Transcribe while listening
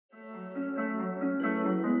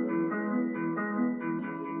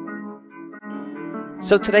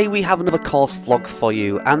So today we have another course vlog for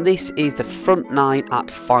you, and this is the front nine at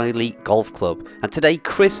Filey Golf Club. And today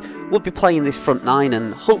Chris will be playing this front nine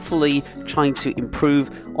and hopefully trying to improve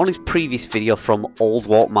on his previous video from Old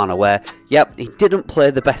Walk Manor, where, yep, he didn't play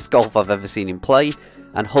the best golf I've ever seen him play.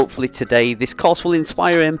 And hopefully today this course will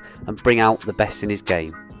inspire him and bring out the best in his game.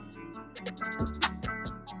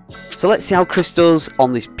 So let's see how Chris does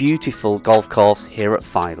on this beautiful golf course here at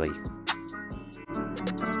Filey.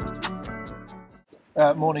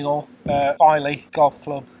 Morning all, Filey Golf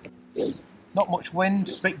Club. Not much wind,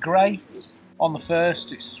 it's a bit grey. On the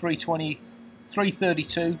first it's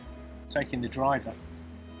 332, taking the driver.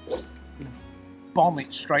 Bomb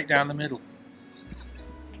it straight down the middle.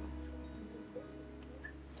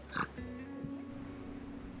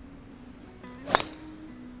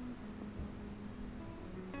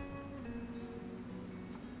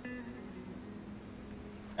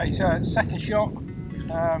 Okay, so second shot.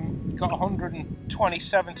 Got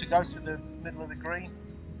 127 to go to the middle of the green,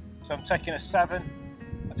 so I'm taking a 7.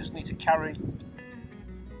 I just need to carry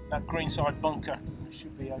that greenside bunker. It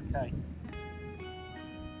should be okay.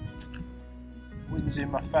 Wind's in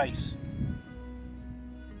my face.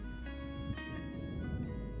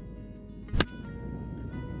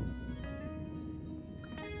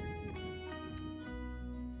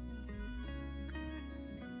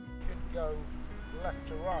 Should go left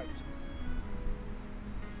to right.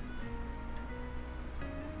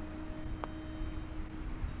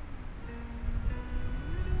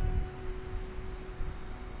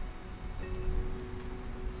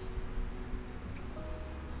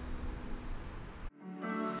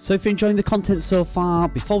 So if you're enjoying the content so far,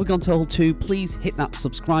 before we go on to hole 2, please hit that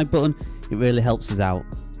subscribe button, it really helps us out.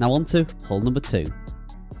 Now on to hole number 2.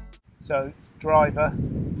 So driver,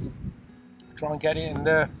 try and get it in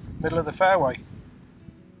the middle of the fairway.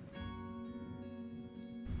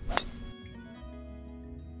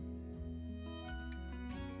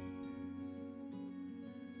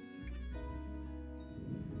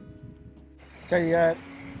 Okay,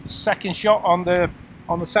 second shot on the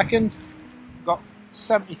second. Got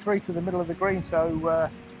 73 to the middle of the green, so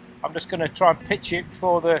I'm just going to try and pitch it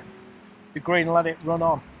before the green and let it run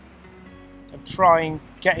on, and try and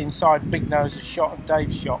get inside Big Nose's shot and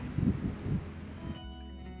Dave's shot.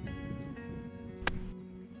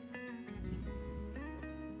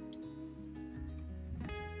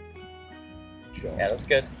 Yeah, that's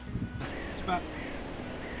good. It's about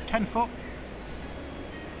 10 foot.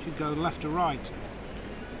 Should go left to right.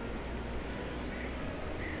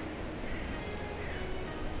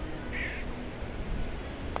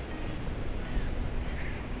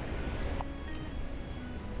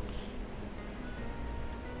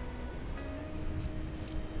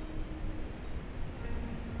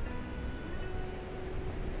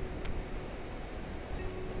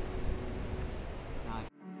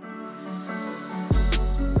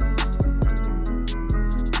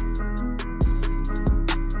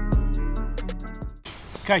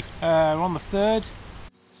 Okay, we're on the third.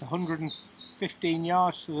 It's 115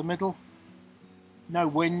 yards to the middle. No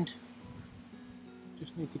wind.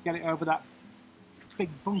 Just need to get it over that big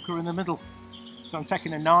bunker in the middle. So I'm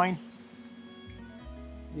taking a 9.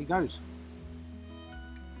 There he goes.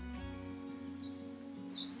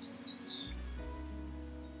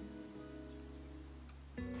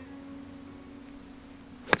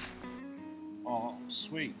 Oh,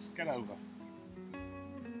 sweet. Get over.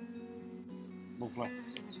 Lovely.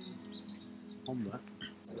 On that.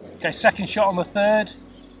 Okay, second shot on the third.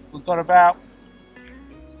 We've got about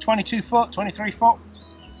 22 foot, 23 foot.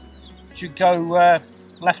 Should go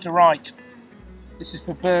left to right. This is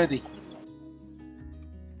for birdie.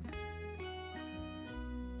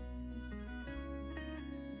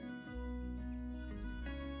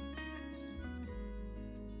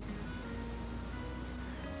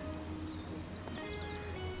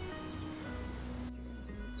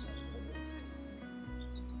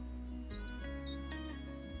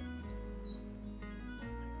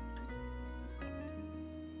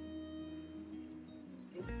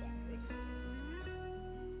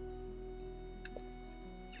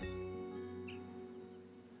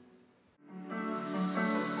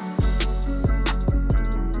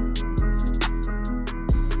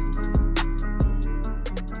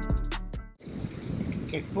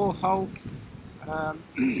 Okay, fourth hole.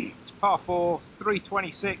 It's par 4,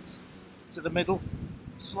 326 to the middle.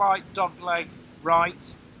 Slight dog leg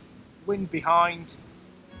right, wind behind.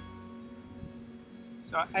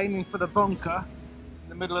 So aiming for the bunker in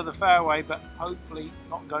the middle of the fairway, but hopefully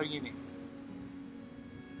not going in it.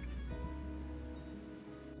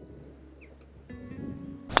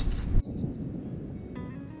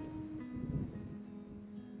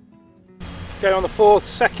 Okay, on the fourth,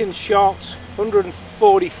 second shot,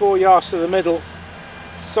 144 yards to the middle.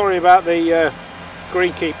 Sorry about the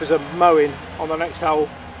greenkeepers are mowing on the next hole.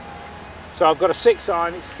 So I've got a 6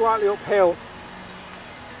 iron, it's slightly uphill.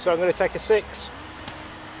 So I'm going to take a 6,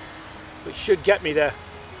 which should get me there.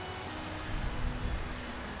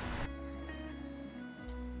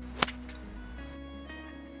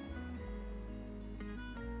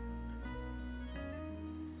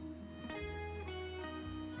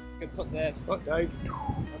 Good putt there. Right, Dave.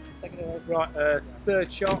 Take it away. Right,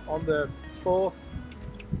 third shot on the fourth.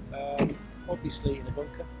 Obviously in a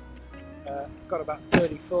bunker. Got about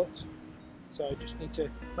 30 foot, so I just need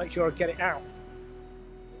to make sure I get it out.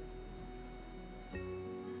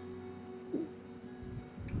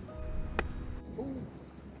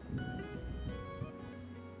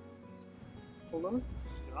 Hold on.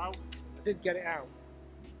 I did get it out.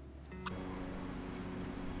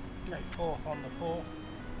 Okay, fourth on the fourth.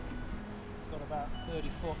 Got about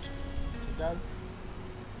 30 foot to go.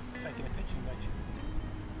 Taking a pitching wedge.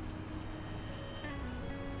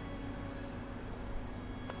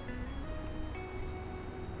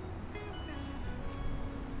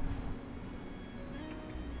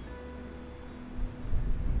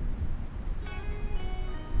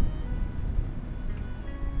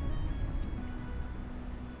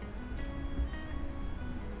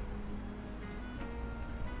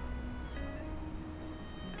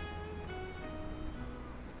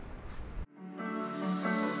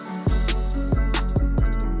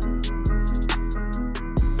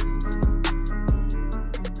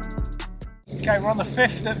 Okay, we're on the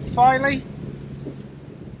fifth at Filey.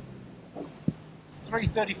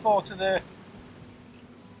 334 to the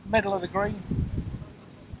middle of the green.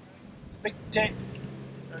 Big dip.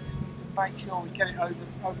 So just need to make sure we get it over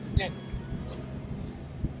the dip.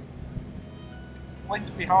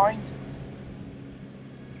 Wind's behind.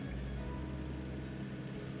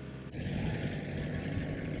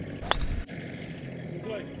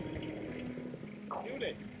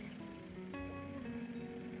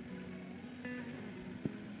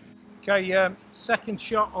 Okay, second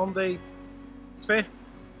shot on the fifth.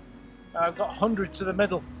 I've got 100 to the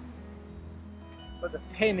middle, but the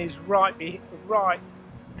pin is right behind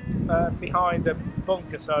the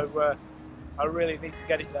bunker, so I really need to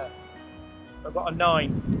get it there. I've got a 9.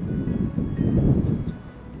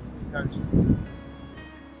 Here it goes.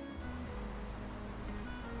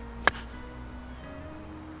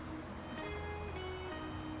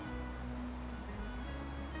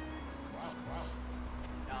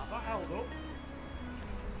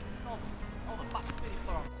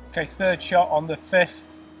 Okay, third shot on the fifth.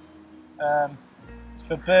 It's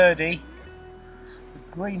for birdie. The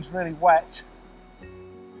green's really wet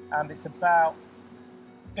and it's about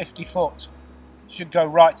 50 foot. Should go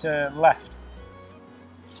right to left.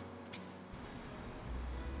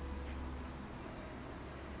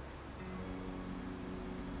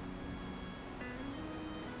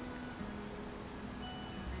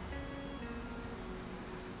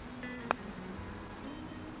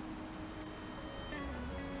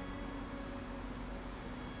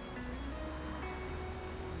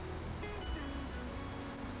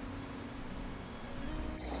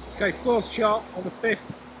 Okay, fourth shot on the fifth,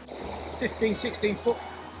 15-16 foot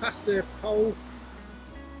past the hole.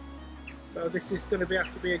 So this is going to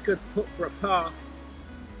have to be a good putt for a par.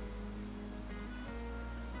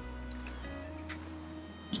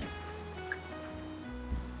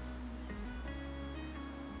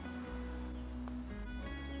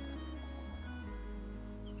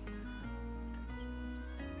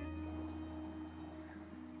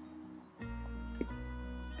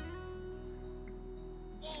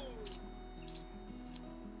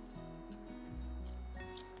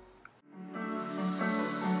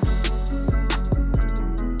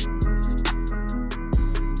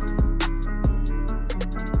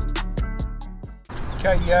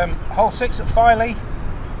 Okay, hole 6 at Filey,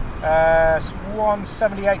 it's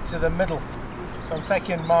 178 to the middle, so I'm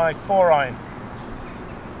taking my 4 iron.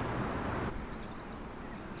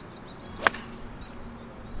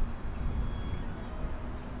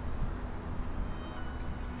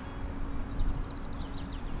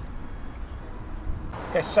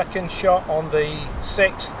 Okay, second shot on the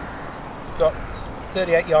 6th, got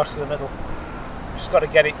 38 yards to the middle, just got to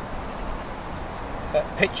get it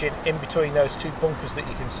pitching in between those 2 bunkers that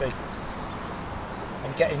you can see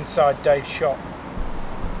and get inside Dave's shot.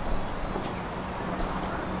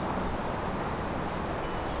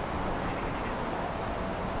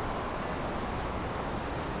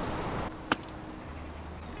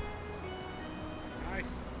 Nice,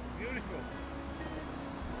 beautiful.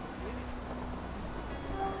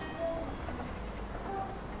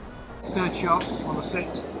 Third shot on the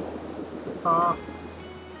 6th, par,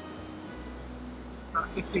 about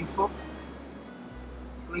 15 foot,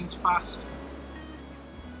 green's fast,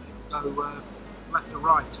 it'll go left or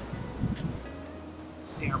right,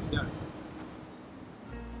 see how we go.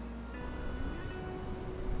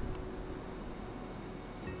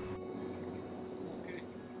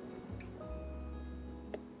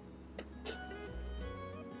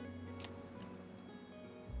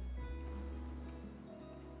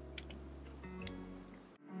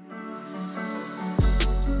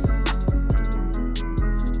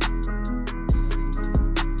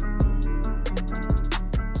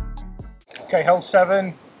 Okay, hole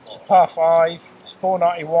 7, it's a par 5, it's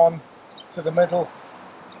 491 to the middle,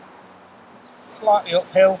 slightly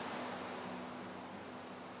uphill.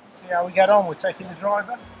 See how we get on, we're taking the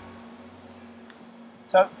driver.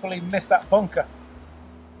 So hopefully miss that bunker.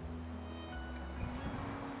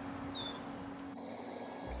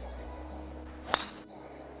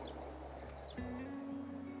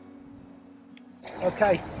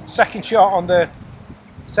 Okay, second shot on the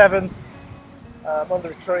 7th, under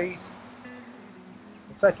the trees.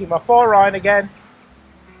 Taking my 4-iron again.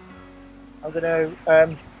 I'm going to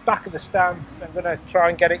back of the stance. I'm going to try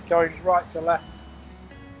and get it going right to left,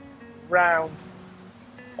 round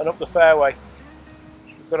and up the fairway.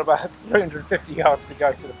 We've got about 350 yards to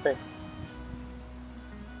go to the pin.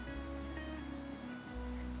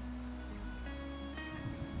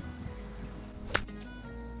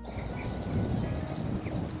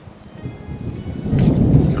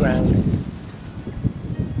 Ground.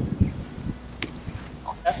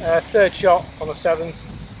 Third shot on the 7th.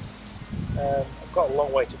 I've got a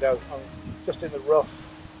long way to go. I'm just in the rough.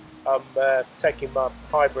 I'm taking my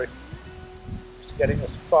hybrid just to get it as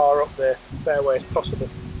far up the fairway as possible.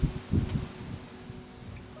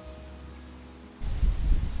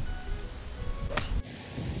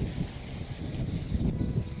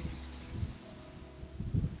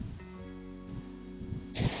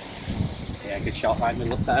 Yeah, good shot right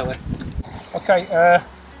middle of fairway. Okay,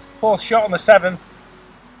 fourth shot on the 7th.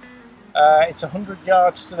 It's 100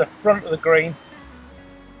 yards to the front of the green.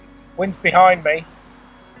 Wind's behind me,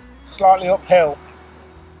 slightly uphill.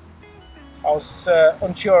 I was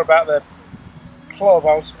unsure about the club.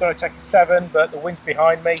 I was going to take a 7, but the wind's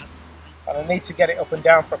behind me and I need to get it up and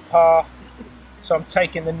down for a par. So I'm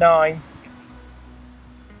taking the 9,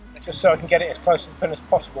 just so I can get it as close to the pin as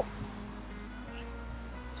possible.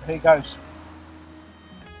 So here goes.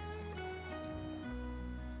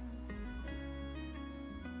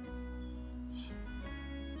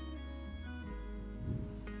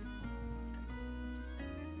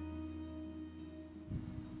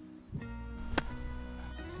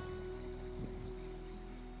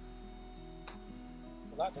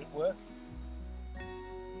 That didn't work.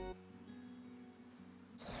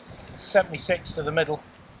 76 to the middle.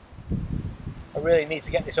 I really need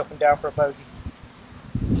to get this up and down for a bogey.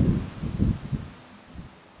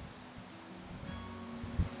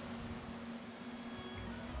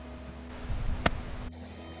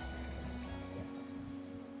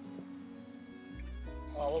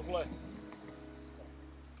 Oh, lovely.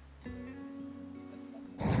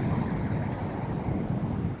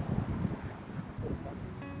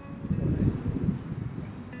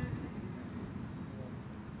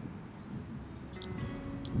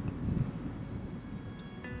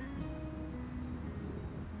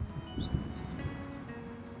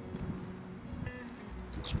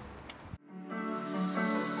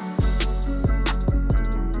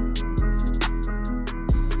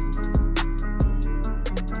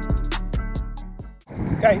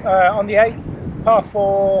 Okay, on the 8th, par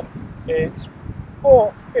 4, it's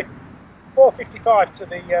 455 to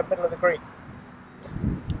the middle of the green.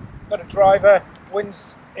 Got a driver,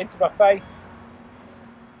 wind's into my face,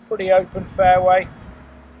 pretty open fairway.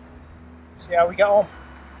 See how we get on.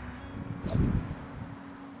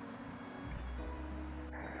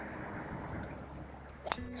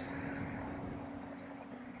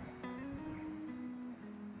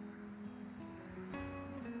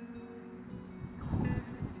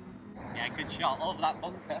 Yeah, good shot over that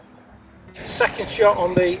bunker. Second shot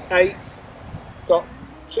on the 8th, got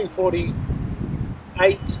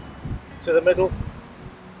 248 to the middle.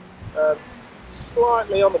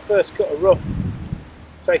 Slightly on the first cut of rough,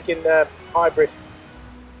 taking hybrid.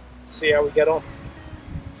 See how we get on.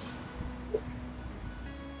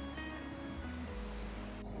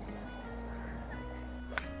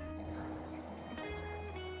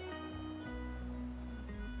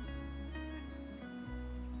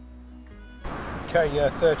 Okay,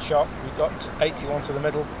 third shot, we got 81 to the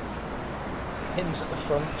middle, pins at the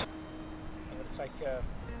front. I'm going to take a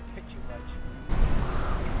pitching wedge.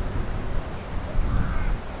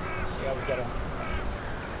 See how we get on.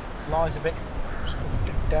 Lies a bit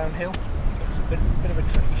downhill. It's a bit of a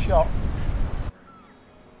tricky shot.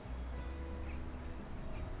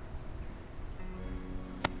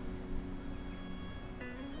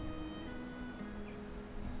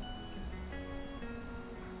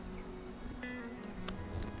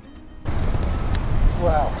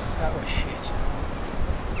 Wow, that was shit.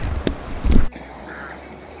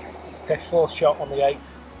 Okay, fourth shot on the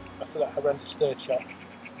 8th after that horrendous third shot.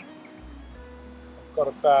 I've got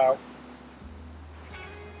about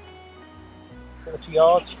 40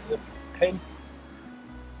 yards to the pin.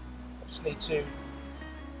 I just need to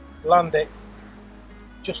land it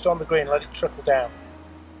just on the green, let it trickle down,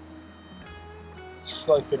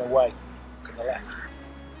 sloping away to the left.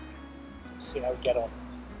 Let's see how we get on.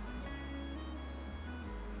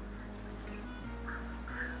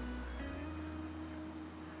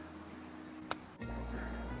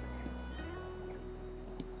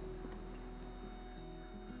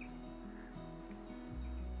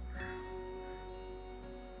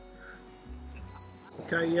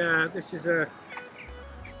 Okay, this is a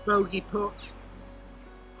bogey putt,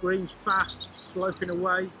 green's fast, sloping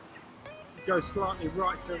away, it goes slightly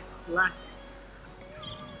right to left.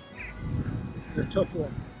 This is a tough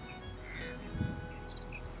one.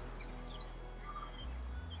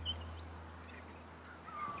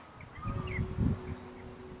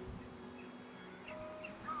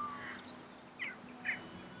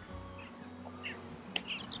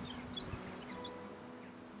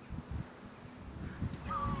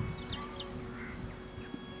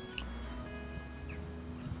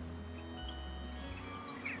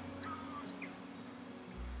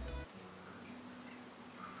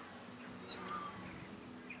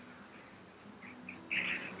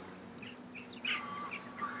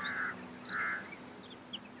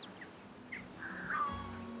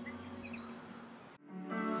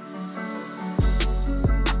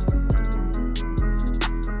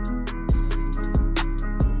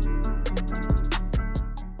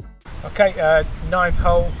 Okay, 9th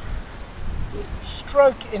hole,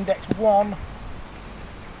 stroke index 1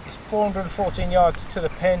 is 414 yards to the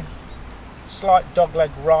pin, slight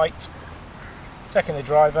dogleg right, taking the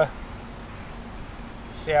driver.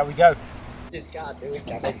 Let's see how we go. Just can't do it,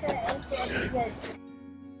 can it?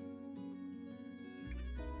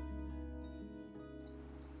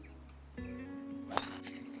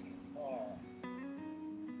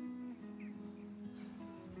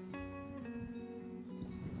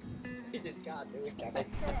 Just can't do it, can it?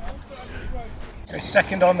 Okay,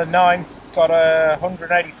 second on the 9th, got a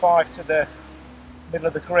 185 to the middle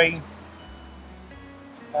of the green.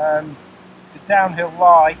 It's a downhill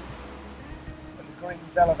lie, and the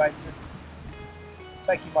green's elevated.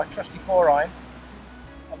 Taking my trusty 4-iron,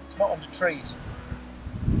 and it's not under trees.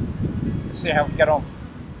 Let's see how we get on.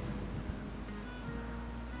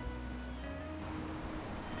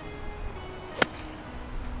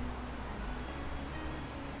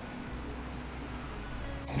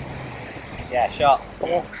 Yeah, shot.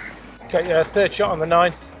 Okay, third shot on the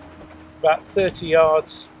 9th, about 30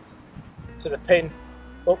 yards to the pin,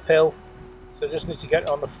 uphill, so I just need to get it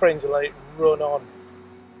on the fringe and let it run on.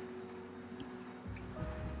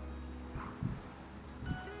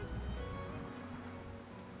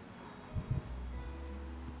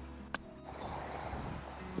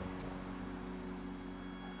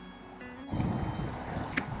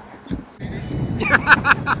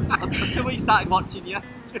 Until we started watching you.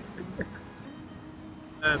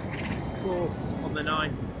 4th on the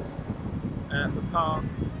 9th for par.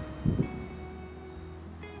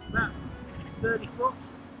 About 30 foot.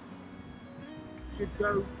 Should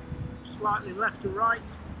go slightly left to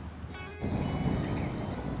right.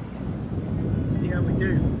 Let's see how we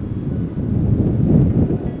do.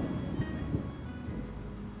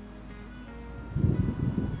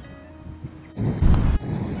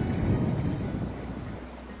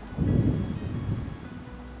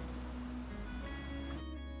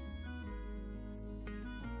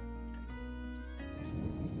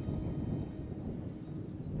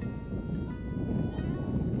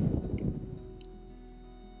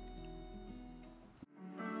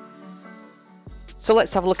 So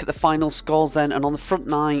let's have a look at the final scores then, and on the front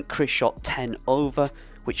 9 Chris shot 10 over,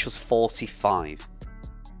 which was 45.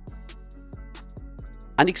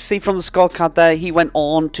 And you can see from the scorecard there, he went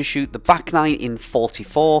on to shoot the back 9 in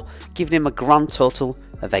 44, giving him a grand total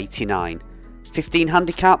of 89. 15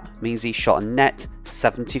 handicap means he shot a net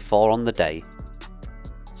 74 on the day.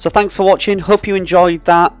 So thanks for watching, hope you enjoyed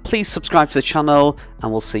that, please subscribe to the channel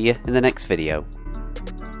and we'll see you in the next video.